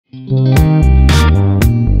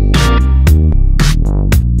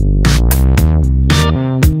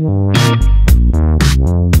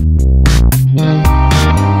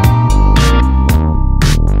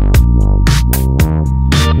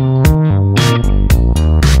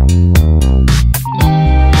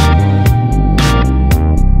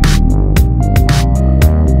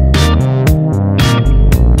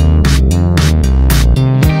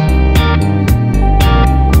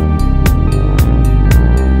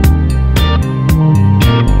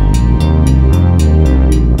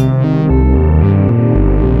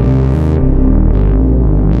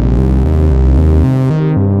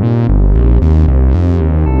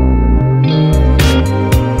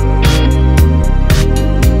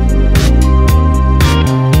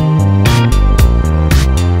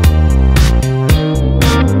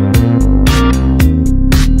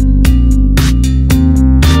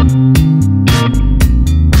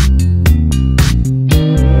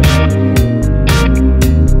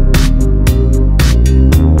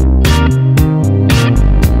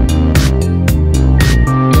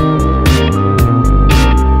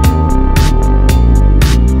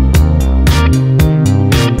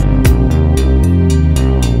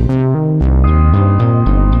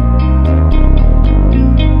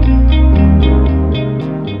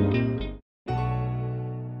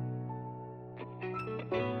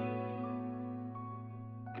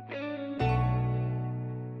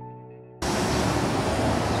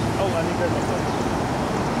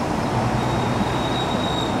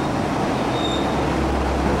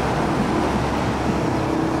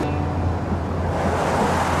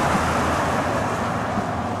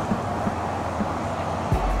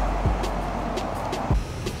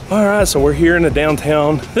All right, so we're here in the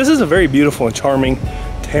downtown. This is a very beautiful and charming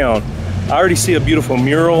town. I already see a beautiful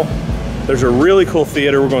mural. There's a really cool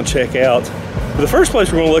theater we're gonna check out. But the first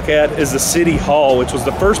place we're gonna look at is the City Hall, which was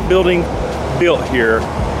the first building built here.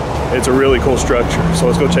 It's a really cool structure, so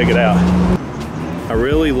let's go check it out. I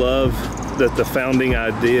really love that the founding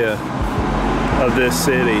idea of this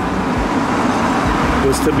city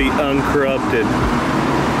was to be uncorrupted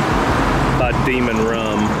by demon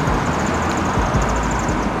rum.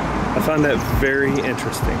 I find that very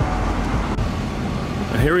interesting.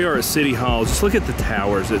 Now here we are at City Hall. Just look at the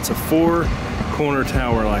towers. It's a 4-corner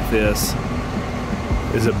tower like this.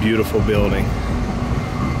 It's a beautiful building.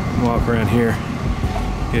 Walk around here,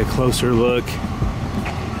 get a closer look.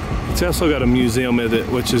 It's also got a museum with it,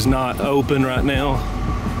 which is not open right now,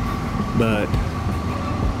 but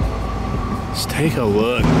just take a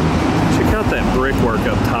look. Check out that brickwork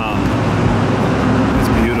up top. It's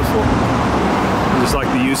beautiful. Just like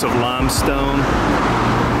the use of limestone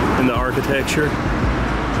in the architecture.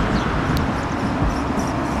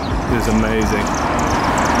 It is amazing.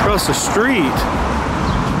 Across the street,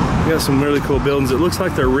 we got some really cool buildings. It looks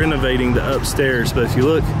like they're renovating the upstairs, but if you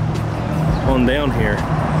look on down here,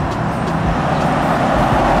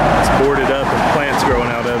 it's boarded up and plants growing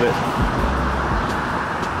out of it.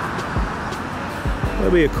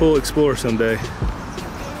 That'll be a cool explore someday.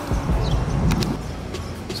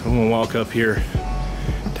 So I'm gonna walk up here,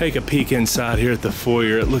 take a peek inside here at the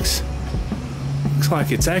foyer. It looks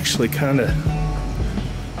like it's actually kind of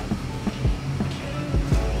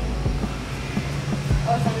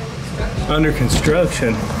under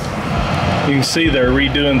construction. You can see they're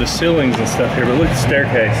redoing the ceilings and stuff here, but look at the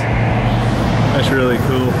staircase. That's really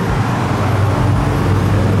cool.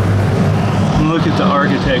 And look at the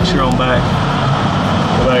architecture on back.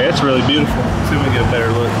 That's really beautiful. Let's see if we can get a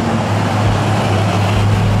better look.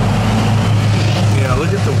 Yeah,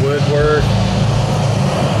 look at the woodwork.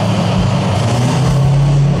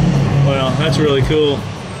 Wow, that's really cool.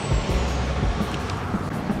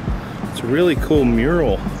 It's a really cool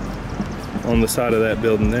mural on the side of that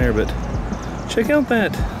building there, but check out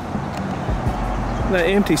that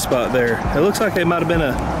empty spot there. It looks like it might have been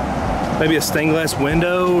maybe a stained glass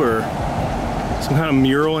window or some kind of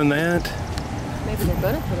mural in that. Maybe they're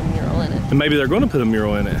going to put a mural in it. And maybe they're going to put a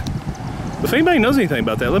mural in it. If anybody knows anything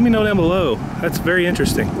about that, let me know down below. That's very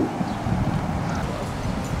interesting.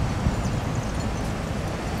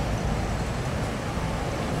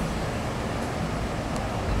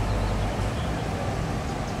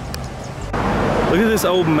 Look at this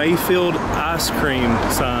old Mayfield ice cream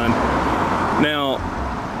sign. Now,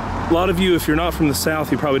 a lot of you, if you're not from the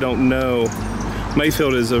South, you probably don't know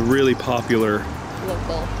Mayfield is a really popular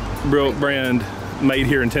local brand made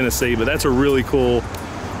here in Tennessee, but that's a really cool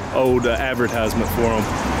old advertisement for them.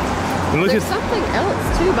 And look, there's something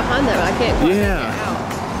else too behind that, but I can't quite make it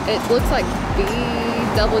out. It looks like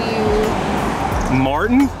B.W.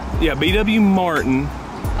 Martin? Yeah, B.W. Martin.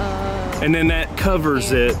 And then that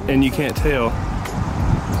covers it, and you can't tell.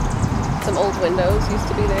 some old windows used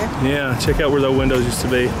to be there. Yeah, check out where the windows used to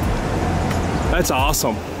be. That's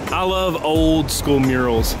awesome. I love old school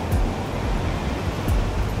murals.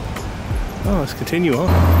 Oh, let's continue on.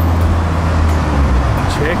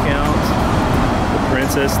 Check out the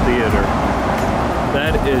Princess Theater.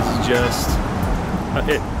 That is just,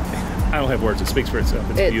 I don't have words, it speaks for itself.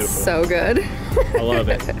 It's beautiful. It's so good. I love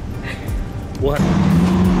it. What?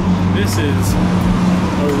 This is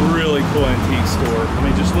a really cool antique store. I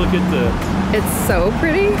mean, just look at the... It's so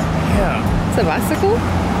pretty. Yeah. It's a bicycle.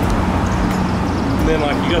 And then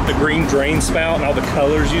like you got the green drain spout and all the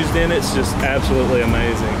colors used in it. It's just absolutely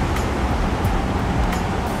amazing.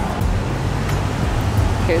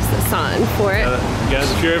 Here's the sign for it. Guys,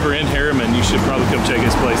 if you're ever in Harriman, you should probably come check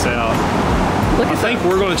this place out. Look at I think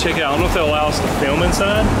we're going to check it out. I don't know if they'll allow us to film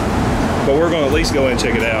inside, but we're going to at least go in and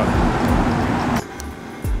check it out.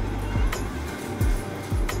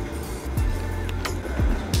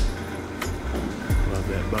 Love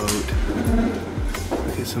that boat.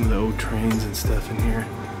 Look at some of the old trains and stuff in here.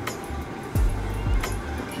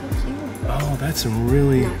 How cute. Oh, that's some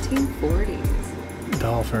really 1940s.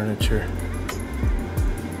 doll furniture.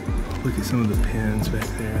 Look at some of the pins back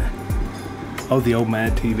there. Oh, the old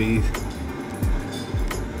Mad TVs.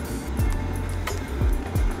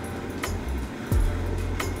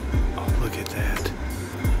 Oh, look at that.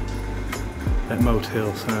 That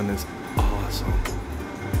motel sign is awesome.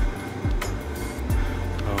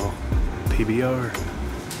 Oh, PBR.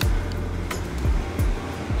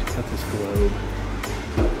 Check out this globe.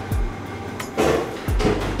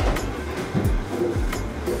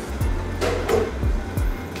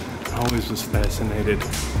 I always was fascinated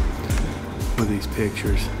with these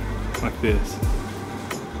pictures like this.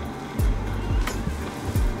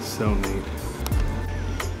 So neat.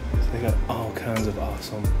 So they got all kinds of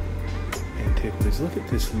awesome antiquities. Look at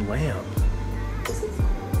this lamp.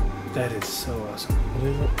 That is so awesome. What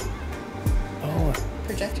is it? Oh,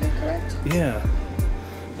 Projector, correct? yeah.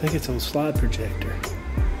 I think it's a slide projector.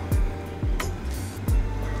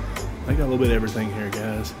 They got a little bit of everything here,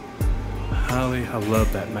 guys. I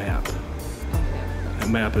love that map. Oh, yeah. That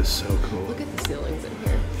map is so cool. Look at the ceilings in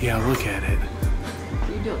here. Yeah, look at it.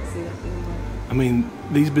 You don't see that anymore. I mean,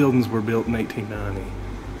 these buildings were built in 1890.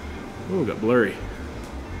 Oh, it got blurry.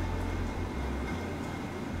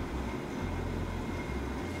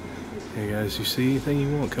 Hey guys, you see anything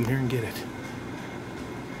you want, come here and get it.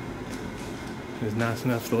 It's nice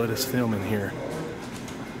enough to let us film in here.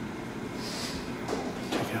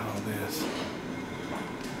 Check out all this.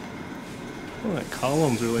 Oh, that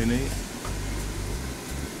column's really neat.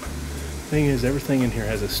 Thing is, everything in here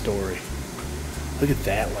has a story. Look at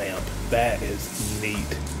that lamp. That is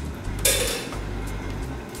neat.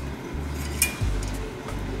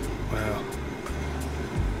 Wow.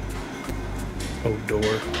 Oh,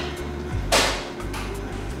 door.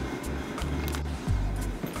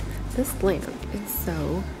 This lamp is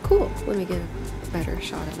so cool. Let me get a better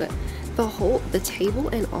shot of it. The table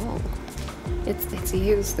and all. It's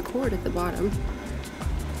used the cord at the bottom.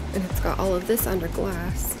 And it's got all of this under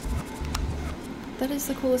glass. That is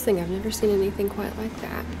the coolest thing. I've never seen anything quite like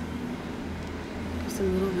that.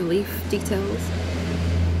 Some little relief details.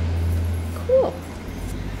 Cool.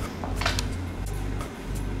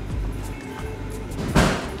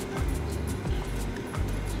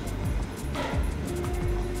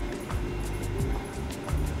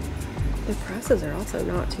 The prices are also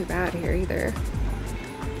not too bad here either.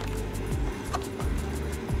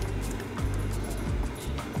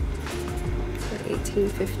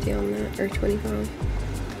 $18.50 on that, or $25.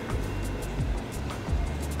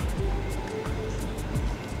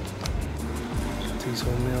 These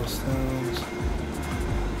old millstones.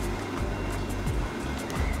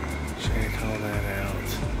 Check all that out.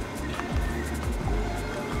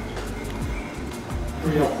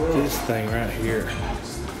 Look at this thing right here.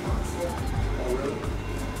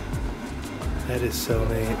 That is so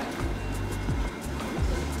neat.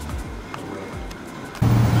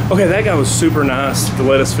 Okay, that guy was super nice to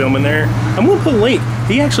let us film in there. I'm gonna put a link.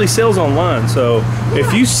 He actually sells online, so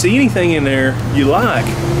if you see anything in there you like,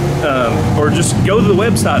 or just go to the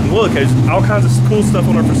website and look. There's all kinds of cool stuff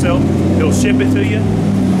on there for sale. He'll ship it to you.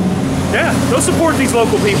 Yeah, go support these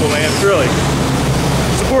local people, man. Really,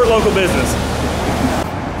 support local business.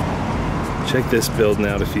 Check this building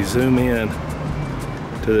out. If you zoom in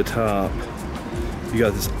to the top, you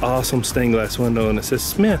got this awesome stained glass window, and it says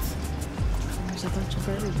Smith. There's a bunch of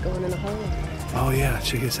birds going in a hole. Oh yeah,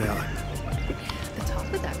 check this out. The top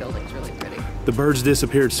of that building's really pretty. The birds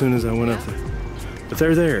disappeared as soon as I went up there. But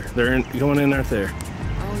they're there. They're going in right there.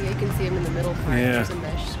 Oh yeah, you can see them in the middle part. Yeah. There's a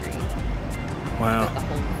mesh screen. Wow. The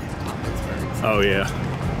whole top is birds. Oh yeah.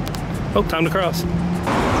 Oh, time to cross.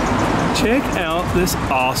 Check out this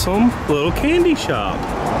awesome little candy shop.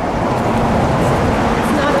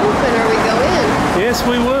 It's not open, or we go in. Yes,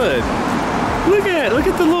 we would. Look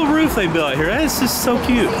at the little roof they built here. That is just so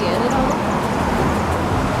cute. See in at all?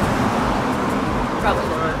 Probably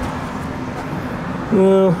not.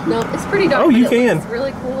 Well, No, it's pretty dark. oh, you but it can. looks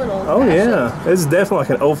really cool and old. Oh yeah, it's definitely like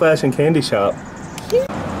an old-fashioned candy shop.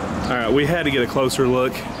 All right, we had to get a closer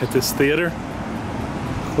look at this theater.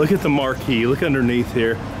 Look at the marquee, look underneath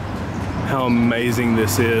here. How amazing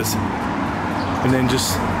this is. And then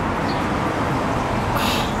just,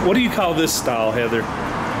 what do you call this style, Heather?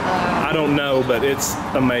 I don't know, but it's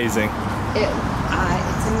amazing. To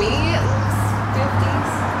me, it looks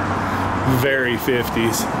 50s. Very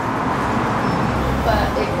 50s. But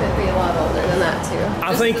it could be a lot older than that too.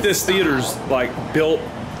 I think this theater's like built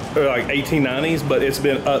like 1890s, but it's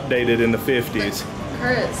been updated in the 50s. The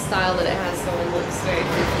current style that it has going looks very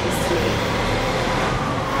 50s to me.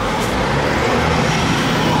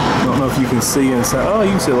 I don't know if you can see inside. Oh, you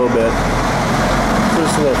can see a little bit.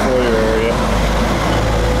 Just a little foyer area.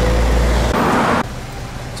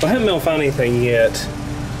 So I haven't been able to find anything yet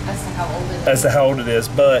As to how old as to how old it is. it is,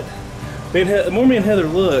 but the more me and Heather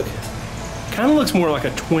look, kind of looks more like a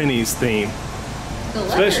 20s theme.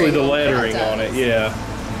 Especially the lettering on it, yeah.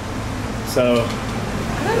 So,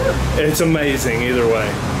 it's amazing either way.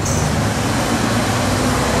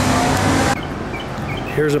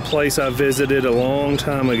 Here's a place I visited a long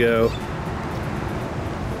time ago.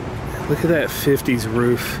 Look at that 50s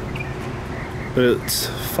roof. But it's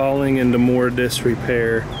falling into more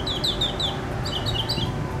disrepair.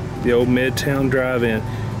 The old Midtown Drive-In.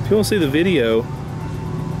 If you want to see the video,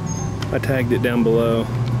 I tagged it down below.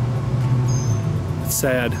 It's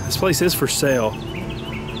sad. This place is for sale.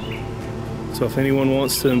 So if anyone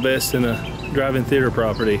wants to invest in a drive-in theater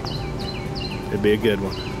property, it'd be a good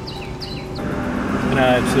one. And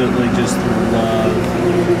I absolutely just love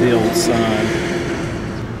the old sign.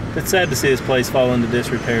 It's sad to see this place fall into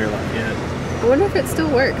disrepair like that. I wonder if it still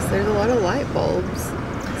works. There's a lot of light bulbs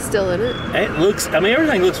still in it. It looks, I mean,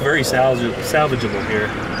 everything looks very salvageable here.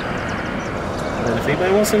 And if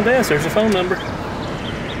anybody wants to invest, there's a phone number.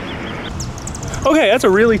 Okay, that's a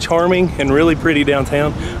really charming and really pretty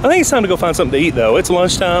downtown. I think it's time to go find something to eat though. It's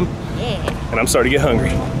lunchtime, and I'm starting to get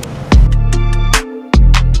hungry.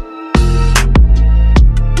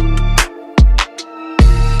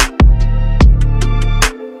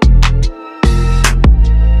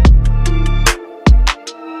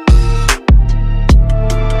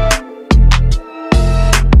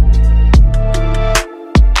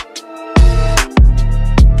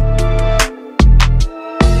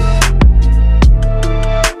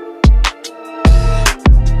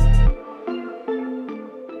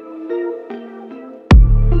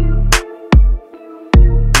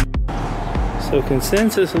 So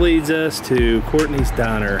consensus leads us to Courtney's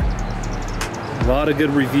Diner. A lot of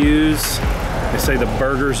good reviews. They say the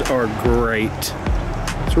burgers are great.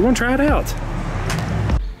 So we're gonna try it out.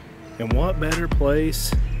 And what better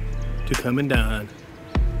place to come and dine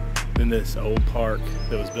than this old park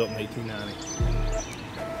that was built in 1890.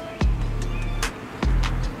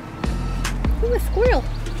 Ooh, a squirrel.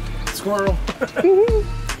 Squirrel.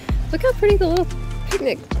 Look how pretty the little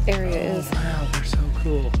picnic area is. Wow, they're so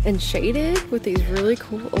cool. And shaded with these really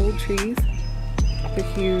cool old trees.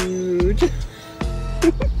 They're huge. It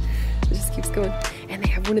just keeps going. And they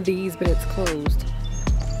have one of these, but it's closed.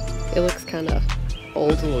 It looks kind of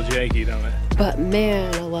old. It's a little janky, don't it? But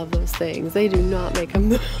man, I love those things. They do not make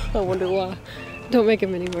them. I wonder why. Don't make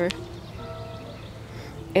them anymore.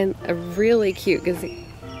 And a really cute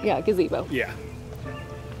gazebo. Yeah.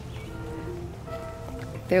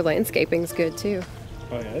 Their landscaping's good too.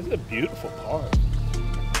 Oh yeah, it's a beautiful park.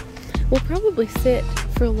 We'll probably sit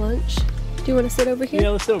for lunch. Do you want to sit over here? Yeah,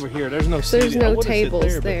 let's sit over here. There's no seating. There's no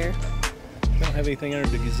tables there. We don't have anything under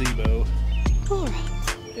the gazebo. All right.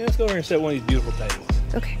 Yeah, let's go over here and set one of these beautiful tables.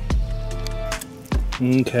 Okay.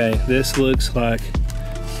 Okay, this looks like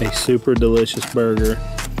a super delicious burger.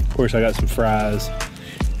 Of course, I got some fries.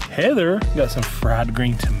 Heather got some fried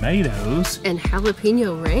green tomatoes. And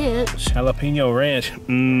jalapeno ranch. Jalapeno ranch.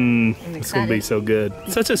 Mmm, it's gonna be so good.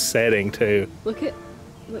 Such a setting too. Look, can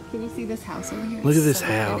you see this house over here? Look at It's this so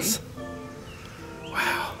house. pretty.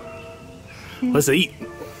 Wow. Let's eat.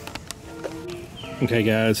 Okay,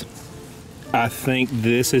 guys. I think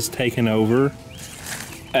this is taken over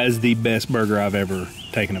as the best burger I've ever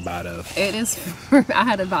taken a bite of. It is. I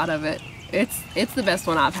had a bite of it. It's the best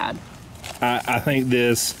one I've had. I think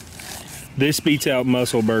this This beats out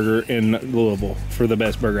Muscle Burger in Louisville for the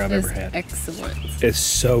best burger I've ever had. Excellent. It's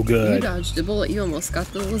so good. You dodged a bullet. You almost got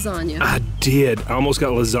the lasagna. I did. I almost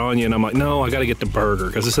got lasagna, and I'm like, no, I got to get the burger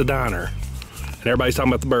because it's a diner, and everybody's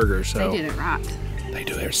talking about the burger. So They did it right. They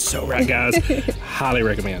do. They're so right, guys. Highly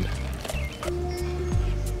recommend.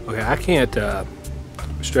 Okay, I can't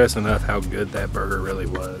stress enough how good that burger really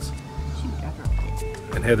was.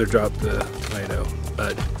 And Heather dropped the tomato,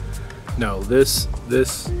 but no, this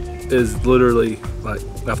is literally, like,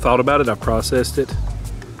 I've thought about it, I've processed it.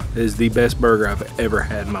 It is the best burger I've ever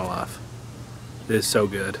had in my life. It is so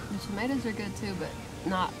good. The tomatoes are good too, but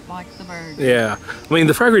not like the burger. Yeah, I mean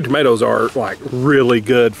the fried green tomatoes are like really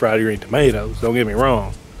good fried green tomatoes. Don't get me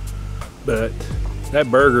wrong, but that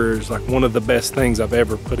burger is like one of the best things I've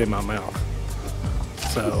ever put in my mouth.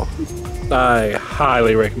 So I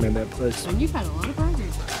highly recommend that place. And you've had a lot of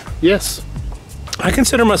burgers. Yes, I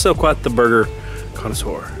consider myself quite the burger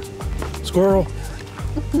connoisseur. Squirrel.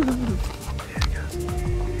 Yeah, guys.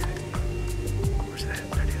 Where's that?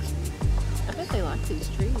 There it is. I bet they like these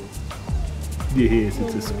trees. Yes,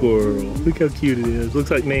 it's a squirrel. Look how cute it is.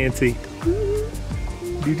 Looks like Nancy.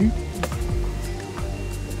 Doo-doo.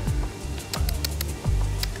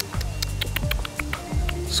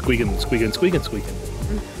 Squeaking, squeaking, squeaking, squeaking.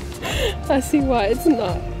 I see why it's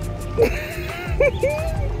not.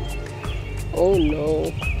 Oh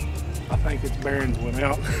no. I think its bearings went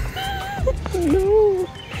out. No.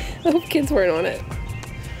 I hope kids weren't on it.